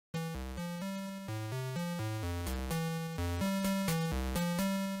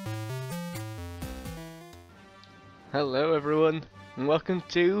Hello everyone, and welcome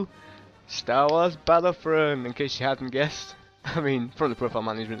to Star Wars Battlefront, in case you hadn't guessed. I mean, from the profile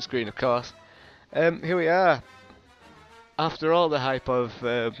management screen, of course. Here we are. After all the hype of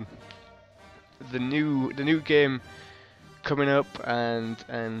the new game coming up, and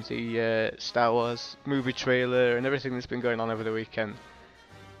the Star Wars movie trailer and everything that's been going on over the weekend,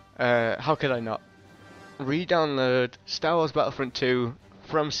 how could I not re-download Star Wars Battlefront 2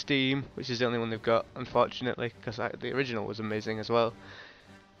 from Steam, which is the only one they've got, unfortunately, because the original was amazing as well,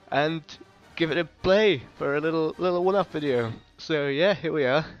 and give it a play for a little one-off video. So yeah, here we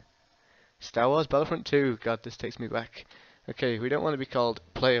are, Star Wars Battlefront 2. God, this takes me back. Okay, we don't want to be called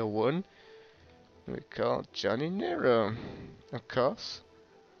Player 1. We're called JonnyNero, of course.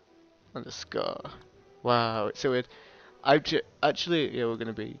 Underscore. Wow, it's so weird. Actually, yeah, we're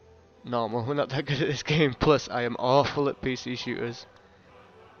gonna be normal. We're not that good at this game. Plus, I am awful at PC shooters.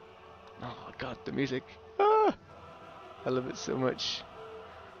 Oh god, the music. Ah! I love it so much.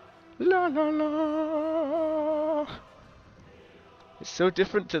 La la la. It's so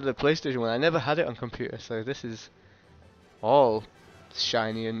different to the PlayStation one. I never had it on computer, so this is all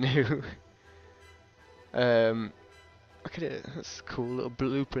shiny and new. Look at it. That's cool. Little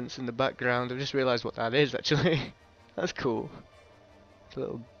blueprints in the background. I've just realised what that is actually. That's cool. It's a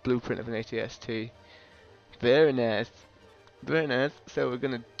little blueprint of an ATST. Very nice. Very nice. So we're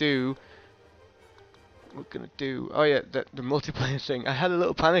gonna do. Oh yeah, the multiplayer thing. I had a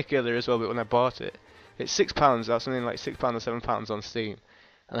little panic earlier as well, but when I bought it, it's £6 or something like £6 or £7 on Steam,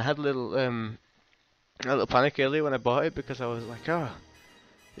 and I had a little panic earlier when I bought it because I was like, oh,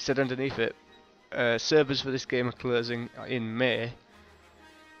 it said underneath it, servers for this game are closing in May,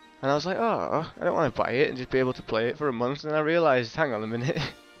 and I was like, oh, I don't want to buy it and just be able to play it for a month, and I realised, hang on a minute,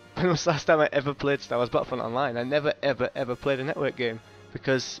 when was the last time I ever played Star Wars Battlefront Online? I never ever played a network game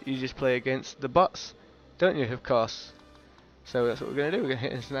because you just play against the bots. Don't you, of course. So that's what we're gonna do. We're gonna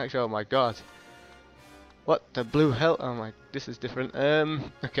hit instant action. Oh my god. What the blue hell? Oh my, this is different.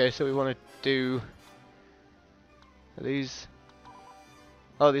 Okay, so we want to do. Are these?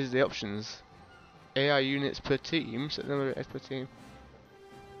 Oh, these are the options. AI units per team. So number of per team.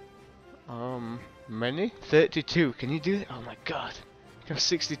 Many? 32. Can you do that? Oh my god. You have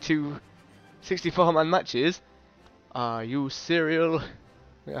 64 man matches. Are you serial?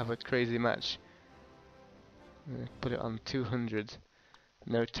 We have a crazy match. Put it on 200,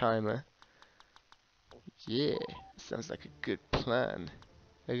 no timer. Yeah, sounds like a good plan.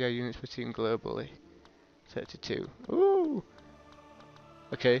 AI units per team globally, 32. Ooh.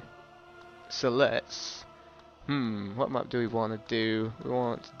 Okay, so let's. What map do we want to do? We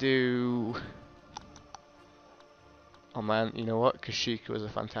want to do. Oh man, you know what? Kashyyyk was a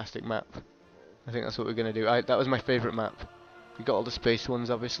fantastic map. I think that's what we're gonna do. That was my favourite map. We got all the space ones,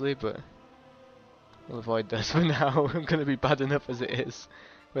 obviously, but. We'll avoid this for now. I'm going to be bad enough as it is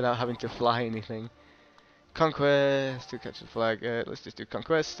without having to fly anything. Conquest, to catch the flag. Let's just do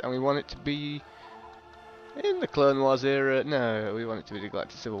Conquest, and we want it to be in the Clone Wars era. No, we want it to be the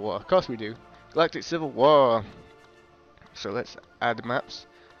Galactic Civil War. Of course we do. Galactic Civil War. So let's add maps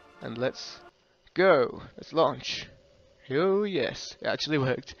and let's go. Let's launch. Oh yes, it actually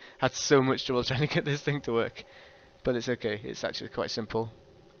worked. Had so much trouble trying to get this thing to work, but it's okay. It's actually quite simple.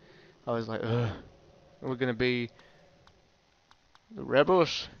 I was like, ugh. We're gonna be the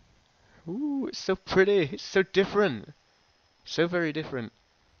rebels. Ooh, it's so pretty. It's so different. So very different.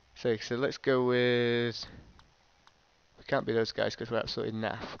 So let's go with. We can't be those guys because we're absolutely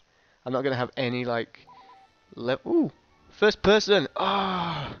naff. I'm not gonna have any like. Ooh, first person.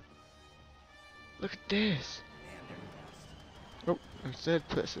 Ah, look at this. Oh, and third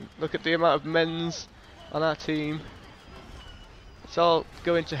person. Look at the amount of men's on our team. It's all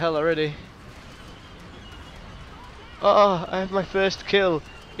going to hell already. Oh, I have my first kill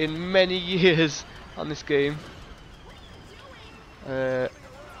in many years on this game. Of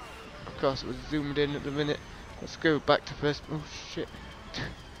course, it was zoomed in at the minute. Let's go back to first. Oh shit!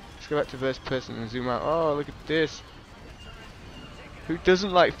 Let's go back to first person and zoom out. Oh, look at this! Who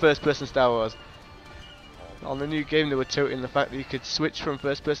doesn't like first-person Star Wars? On the new game, they were touting the fact that you could switch from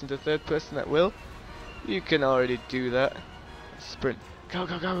first person to third person at will. You can already do that. Sprint! Go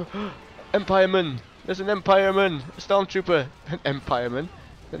go go! Empireman! There's an Empireman! A Stormtrooper! An Empireman?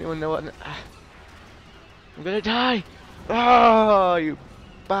 Does anyone know what I'm gonna die! Oh, you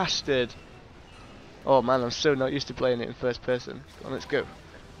bastard! Oh man, I'm so not used to playing it in first person. Come on, let's go.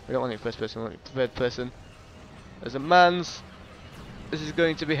 We don't want it in first person, we want it in third person. There's a man's. This is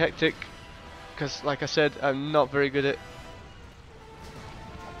going to be hectic. Because, like I said, I'm not very good at.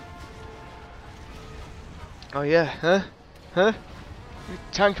 Oh yeah, huh? Huh?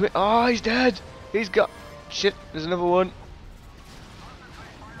 Tank me. Oh, he's dead! He's got Shit, there's another one.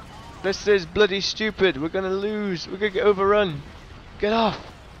 This is bloody stupid. We're gonna lose. We're gonna get overrun. Get off.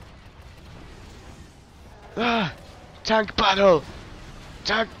 Ah! Tank battle!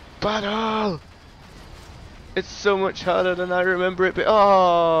 Tank battle! It's so much harder than I remember it, but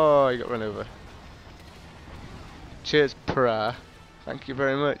oh, I got run over. Cheers, pra. Thank you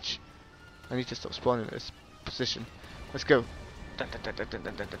very much. I need to stop spawning at this position. Let's go. We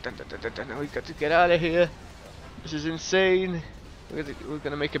got to get out of here. This is insane. We're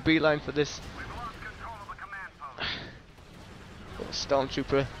gonna make a beeline for this.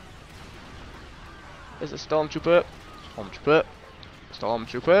 Stormtrooper. There's a stormtrooper. Stormtrooper.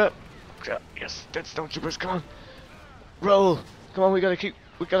 Stormtrooper. Yes, dead stormtroopers. Come on. Roll. Come on. We gotta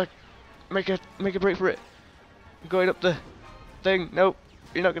make a break for it. I'm going up the thing. Nope.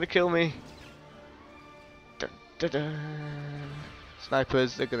 You're not gonna kill me. Dun, dun, dun.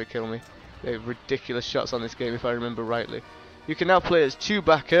 Snipers. They're gonna kill me. They have ridiculous shots on this game, if I remember rightly. You can now play as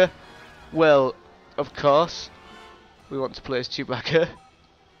Chewbacca. Well, of course, we want to play as Chewbacca.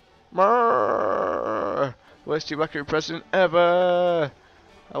 Marrr! Worst Chewbacca impression ever!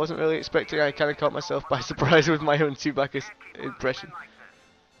 I wasn't really expecting, I kind of caught myself by surprise with my own Chewbacca impression.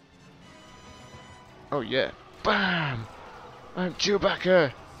 Oh yeah. BAM! I'm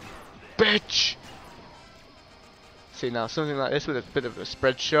Chewbacca! Bitch! See now, something like this with a bit of a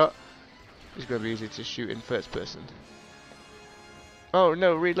spread shot is going to be easy to shoot in first person. Oh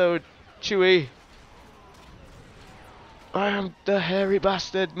no, reload! Chewie! I am the hairy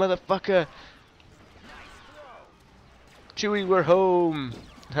bastard, motherfucker! Chewie, we're home!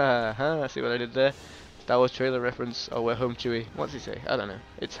 Ha ha, see what I did there? Star Wars trailer reference. Oh, we're home, Chewie. What's he say? I don't know.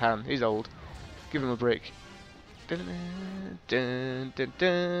 It's Han. He's old. Give him a break.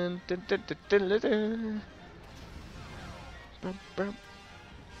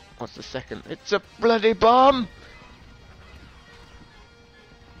 What's the second? It's a bloody bomb!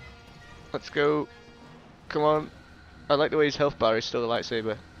 Let's go. Come on. I like the way his health bar is still a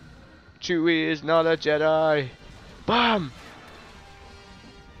lightsaber. Chewie is not a Jedi. BAM!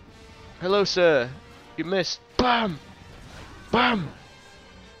 Hello, sir. You missed. BAM! BAM!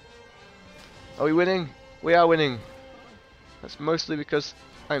 Are we winning? We are winning. That's mostly because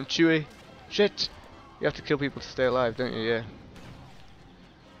I'm Chewie. Shit! You have to kill people to stay alive, don't you? Yeah.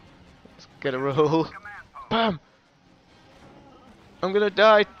 Let's get a roll. BAM! I'm gonna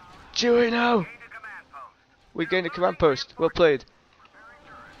die. Chewie, no! We gained a command post. Well played.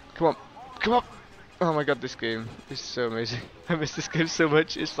 Come on. Come on! Oh my god, this game is so amazing. I miss this game so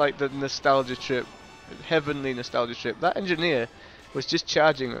much. It's like the nostalgia trip. Heavenly nostalgia trip. That engineer was just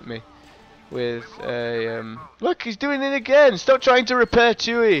charging at me with a... Look, he's doing it again! Stop trying to repair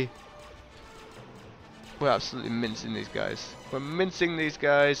Chewie! We're absolutely mincing these guys. We're mincing these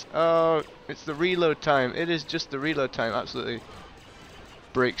guys. Oh, it's the reload time. It is just the reload time. Absolutely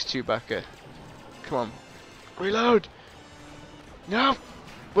breaks Chewbacca. Come on. Reload! No!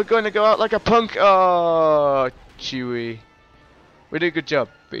 We're going to go out like a punk! Oh, Chewie. We did a good job,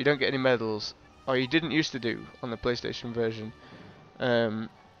 but you don't get any medals. Or you didn't used to do on the PlayStation version.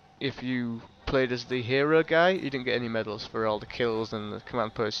 If you played as the hero guy, you didn't get any medals for all the kills and the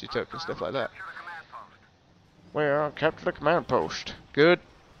command posts you took and stuff like that. Well, captured the command post. Good.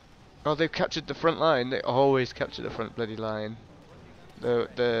 Oh, they've captured the front line. They always capture the front bloody line.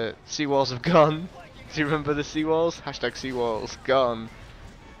 The seawalls have gone. Do you remember the seawalls? Hashtag seawalls. Gone.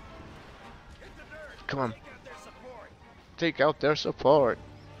 Come on. Take out their support.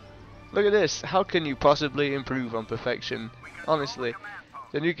 Look at this. How can you possibly improve on perfection? Honestly,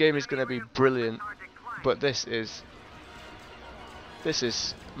 the new game is going to be brilliant, but this is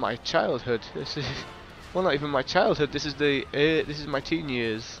my childhood. This is, well, not even my childhood. This is my teen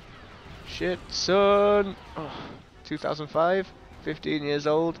years. Shit, son. Oh, 2005, 15 years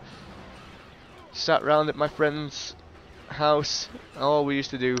old. Sat round at my friend's house. All we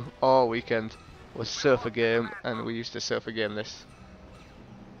used to do all weekend was surf a game, and we used to surf a game this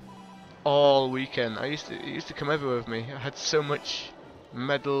all weekend. It used to come everywhere with me. I had so much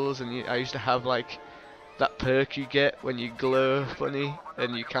medals, and I used to have like that perk you get when you glow funny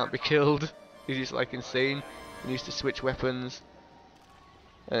and you can't be killed. It's just like insane. And you used to switch weapons,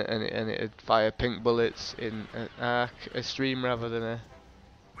 and it'd fire pink bullets in an arc, a stream rather than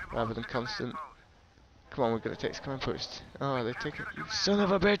constant. Come on, we're gonna take this command post. Oh, they take it. You son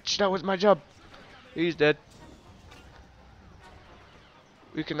of a bitch! That was my job. He's dead.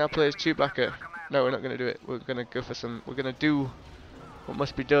 We can now play as Chewbacca. No, we're not gonna do it. We're gonna go for some. We're gonna do what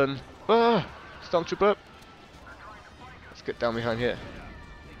must be done. Ah! Stormtrooper! Let's get down behind here.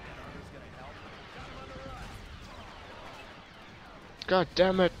 God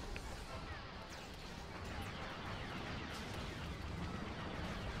damn it!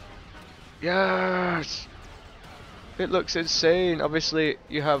 Yes! It looks insane. Obviously,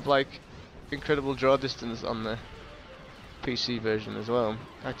 you have like incredible draw distance on the PC version as well.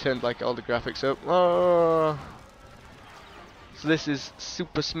 I turned like all the graphics up. Oh! So this is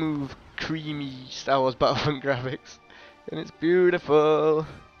super smooth, creamy Star Wars Battlefront graphics, and it's beautiful.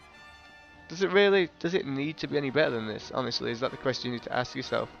 Does it need to be any better than this? Honestly, is that the question you need to ask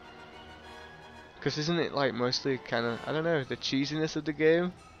yourself? Because isn't it like mostly kind of, I don't know, the cheesiness of the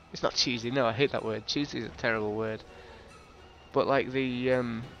game? It's not cheesy, no, I hate that word. Cheesy is a terrible word. But like the,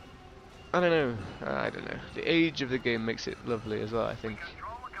 I don't know, the age of the game makes it lovely as well, I think.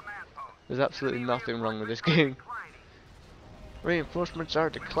 There's absolutely nothing wrong with this game. Reinforcements are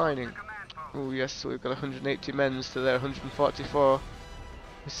declining. Oh yes, so we've got 180 men to their 144.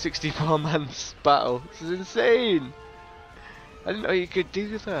 64 man's battle. This is insane! I didn't know you could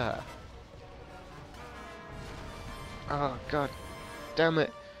do that. Oh god. Damn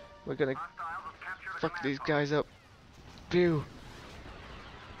it. We're gonna fuck these guys up. Pew.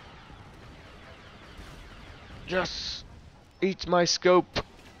 Just eat my scope.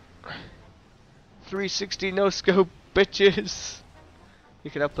 360 no scope, bitches. You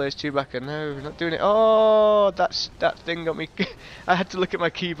can outplay as Chewbacca. No, not doing it. Oh, that thing got me. I had to look at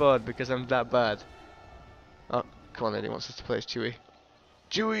my keyboard because I'm that bad. Oh, come on, then he wants us to play as Chewie.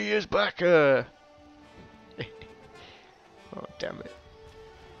 Chewie is back. Oh, damn it.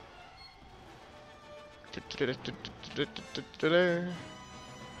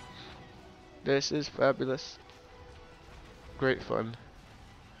 This is fabulous. Great fun.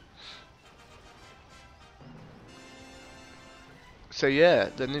 So yeah,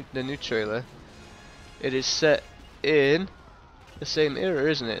 the new trailer. It is set in the same era,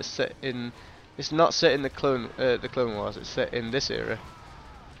 isn't it? It's set in. It's not set in the Clone Wars. It's set in this era,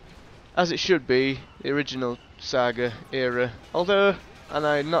 as it should be, the original saga era. Although, and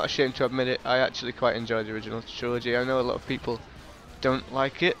I'm not ashamed to admit it, I actually quite enjoyed the original trilogy. I know a lot of people don't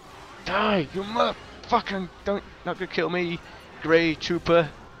like it. Die, you motherfucking not gonna kill me, Grey Trooper.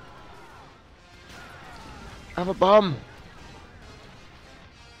 I have a bomb.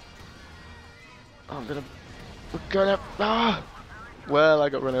 We're gonna, well, I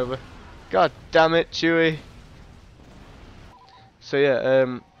got run over. God damn it, Chewie. So yeah,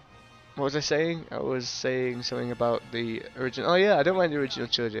 what was I saying? I was saying something about the original. Oh yeah, I don't mind the original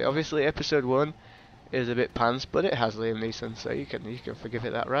trilogy. Obviously, Episode 1 is a bit pants, but it has Liam Neeson, so you can forgive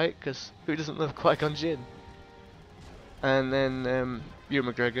it that, right? Because who doesn't love Qui-Gon Jinn? And then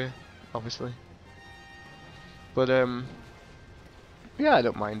Ewan McGregor, obviously. But yeah, I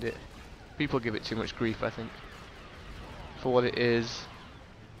don't mind it. People give it too much grief, I think, for what it is.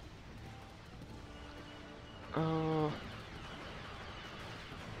 Oh,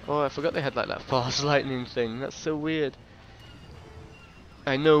 I forgot they had like that Force lightning thing. That's so weird.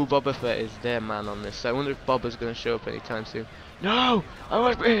 I know Boba Fett is their man on this, so I wonder if Boba's going to show up anytime soon. No! I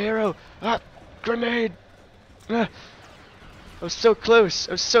want to be a hero! Ah! Grenade! Ah! I was so close!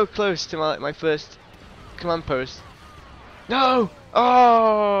 I was so close to my first command post. No!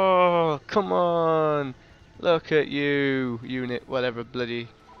 Oh! Come on! Look at you, unit, whatever, bloody.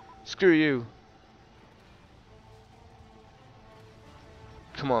 Screw you.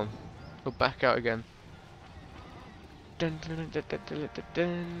 Come on. Go back out again. Dun, dun, dun, dun, dun, dun, dun,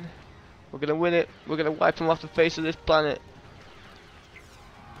 dun. We're gonna win it. We're gonna wipe them off the face of this planet.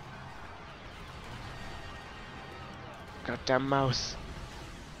 Goddamn mouse.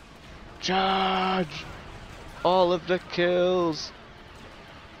 Charge! All of the kills.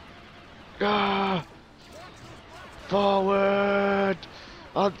 Ah! Forward!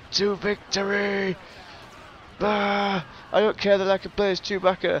 On to victory! Ah! I don't care that I can play as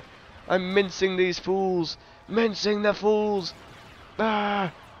Chewbacca. I'm mincing these fools. Mincing the fools.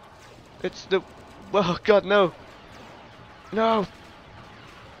 Ah! It's the... Oh god, no. No!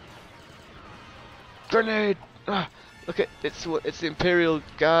 Grenade! Ah! Look at it's the Imperial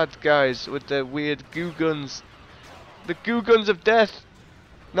Guard guys with the weird goo guns. The goo guns of death!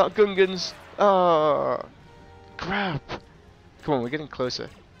 Not Gungans. Ah! Crap! Come on, we're getting closer.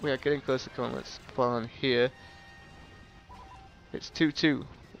 We are getting closer. Come on, let's spawn here. It's 2-2.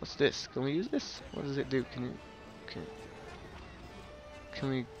 What's this? Can we use this? What does it do? Can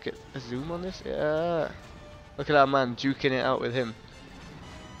we get a zoom on this? Yeah. Look at that man duking it out with him.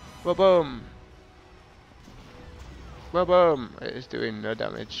 Ba-boom! Ba-boom! It is doing no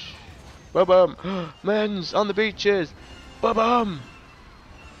damage. Ba-boom! Men's on the beaches! Ba-boom!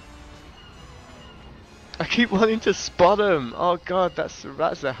 I keep wanting to spot him. Oh god, that's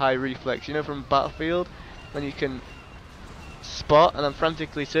a high reflex. You know from Battlefield when you can spot, and I'm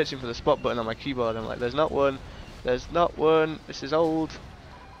frantically searching for the spot button on my keyboard. I'm like, there's not one. There's not one. This is old.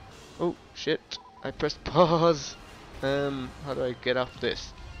 Oh shit! I pressed pause. How do I get off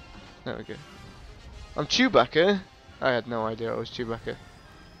this? There we go. I'm Chewbacca. I had no idea I was Chewbacca.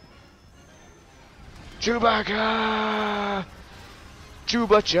 Chewbacca!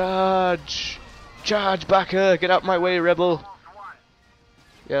 Chuba charge! Charge backer! Get out my way, rebel!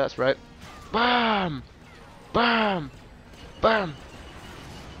 Yeah, that's right. Bam! Bam! Bam!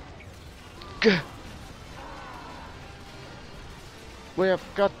 Gah! We have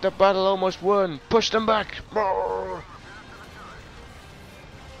got the battle almost won. Push them back!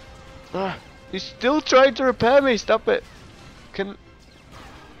 Ah, he's still trying to repair me. Stop it! Can...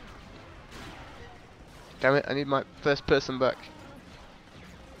 Damn it! I need my first person back.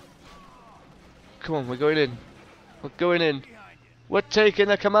 Come on, we're going in. We're going in. We're taking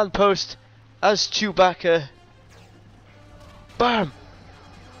a command post as Chewbacca. Bam!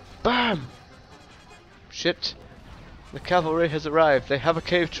 Bam! Shit. The cavalry has arrived. They have a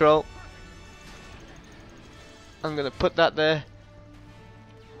cave troll. I'm gonna put that there.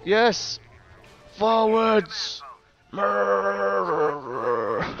 Yes! Forwards!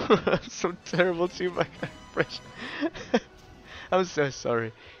 Some terrible Chewbacca impression. I'm so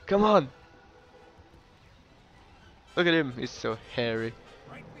sorry. Come on! Look at him, he's so hairy.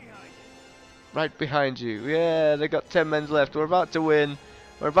 Right behind you. Yeah, they got 10 men left. We're about to win.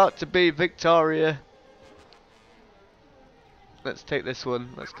 We're about to be Victoria. Let's take this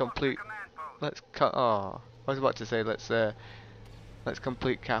one. Let's complete. Let's cut. Oh, I was about to say let's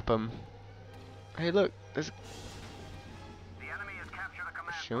complete cap 'em. Hey, look. There's.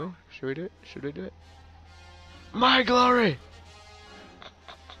 Should we? Should we do it? Should we do it? My glory.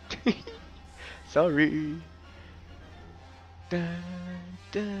 Sorry. Dun,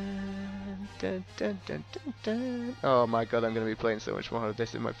 dun, dun, dun, dun, dun, dun. Oh my god, I'm going to be playing so much more of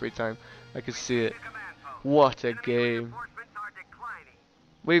this in my free time. I can see it. What a game.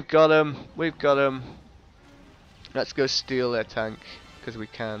 We've got him. We've got him. Let's go steal their tank, because we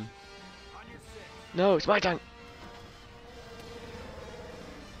can. No, it's my tank.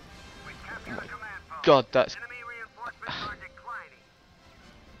 Oh my god, that's...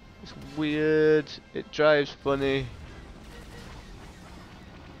 It's weird. It drives funny.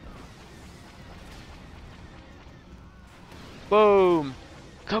 Boom!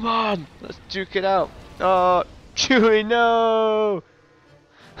 Come on! Let's duke it out! Oh, Chewie, no!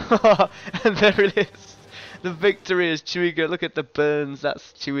 And there it is! The victory is Chewie go. Look at the burns.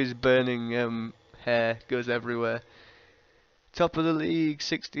 That's Chewie's burning hair. Goes everywhere. Top of the league,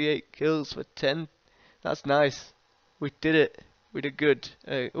 68 kills for 10. That's nice. We did it. We did good.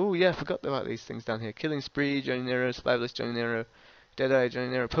 Oh yeah, I forgot about these things down here. Killing spree, JonnyNero. Survivalist, JonnyNero. Deadeye,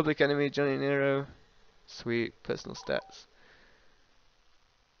 JonnyNero. Public enemy, JonnyNero. Sweet. Personal stats.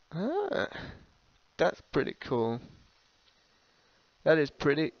 Ah, that's pretty cool. That is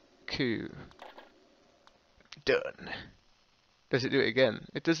pretty cool. Done. Does it do it again?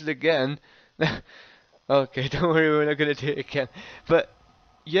 It does it again. Okay, don't worry, we're not gonna do it again. But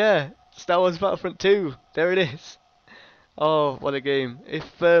yeah, Star Wars Battlefront 2. There it is. Oh, what a game! If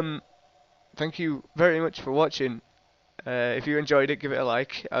thank you very much for watching. If you enjoyed it, give it a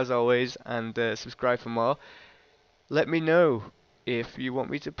like as always, and subscribe for more. Let me know if you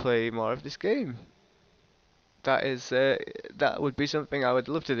want me to play more of this game. That is that would be something I would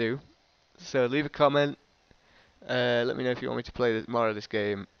love to do. So leave a comment. Let me know if you want me to play more of this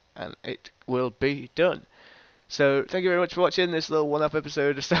game, and it will be done. So thank you very much for watching this little one-off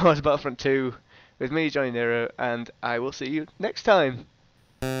episode of Star Wars Battlefront 2 with me, JonnyNero, and I will see you next time.